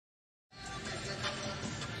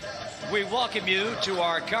We welcome you to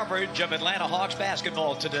our coverage of Atlanta Hawks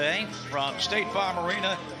basketball today from State Farm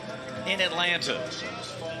Arena in Atlanta.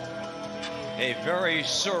 A very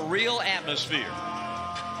surreal atmosphere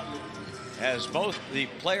as both the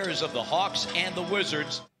players of the Hawks and the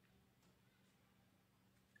Wizards.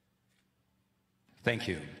 Thank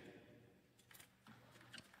you.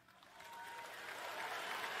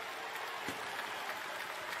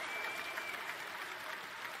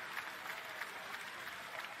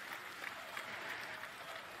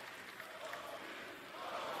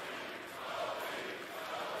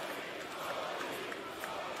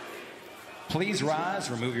 Please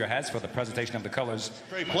rise, remove your hats for the presentation of the colors.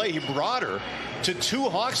 Great play. He brought her to 2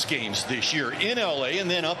 Hawks games this year in LA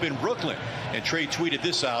and then up in Brooklyn. And Trae tweeted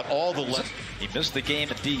this out. He missed the game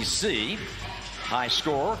at DC. High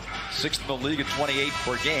score, 6th in the league at 28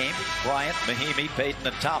 per game. Bryant, Mahimi, Payton,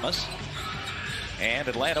 and Thomas. And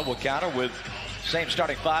Atlanta will counter with same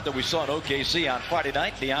starting 5 that we saw in OKC on Friday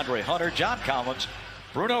night. DeAndre Hunter, John Collins,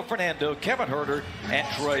 Bruno Fernando, Kevin Huerter, and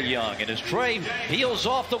Trae Young. And as Trae peels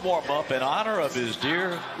off the warm-up in honor of his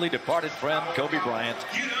dearly departed friend Kobe Bryant,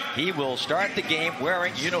 he will start the game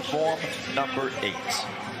wearing uniform number 8.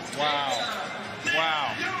 Wow.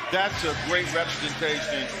 Wow. That's a great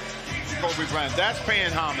representation of Kobe Bryant. That's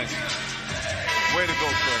paying homage. Way to go,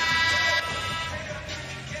 Trae.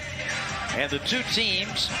 And the two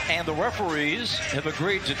teams and the referees have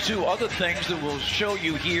agreed to 2 other things that we'll show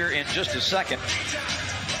you here in just a second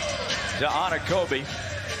to honor Kobe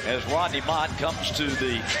as Rodney Mott comes to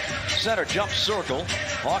the center jump circle.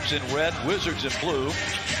 Hawks in red, Wizards in blue.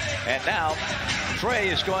 And now Trae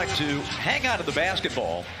is going to hang on to the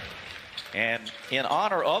basketball. And in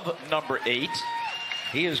honor of number 8,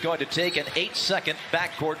 he is going to take an 8-second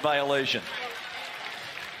backcourt violation.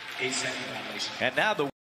 8-second violation. And now the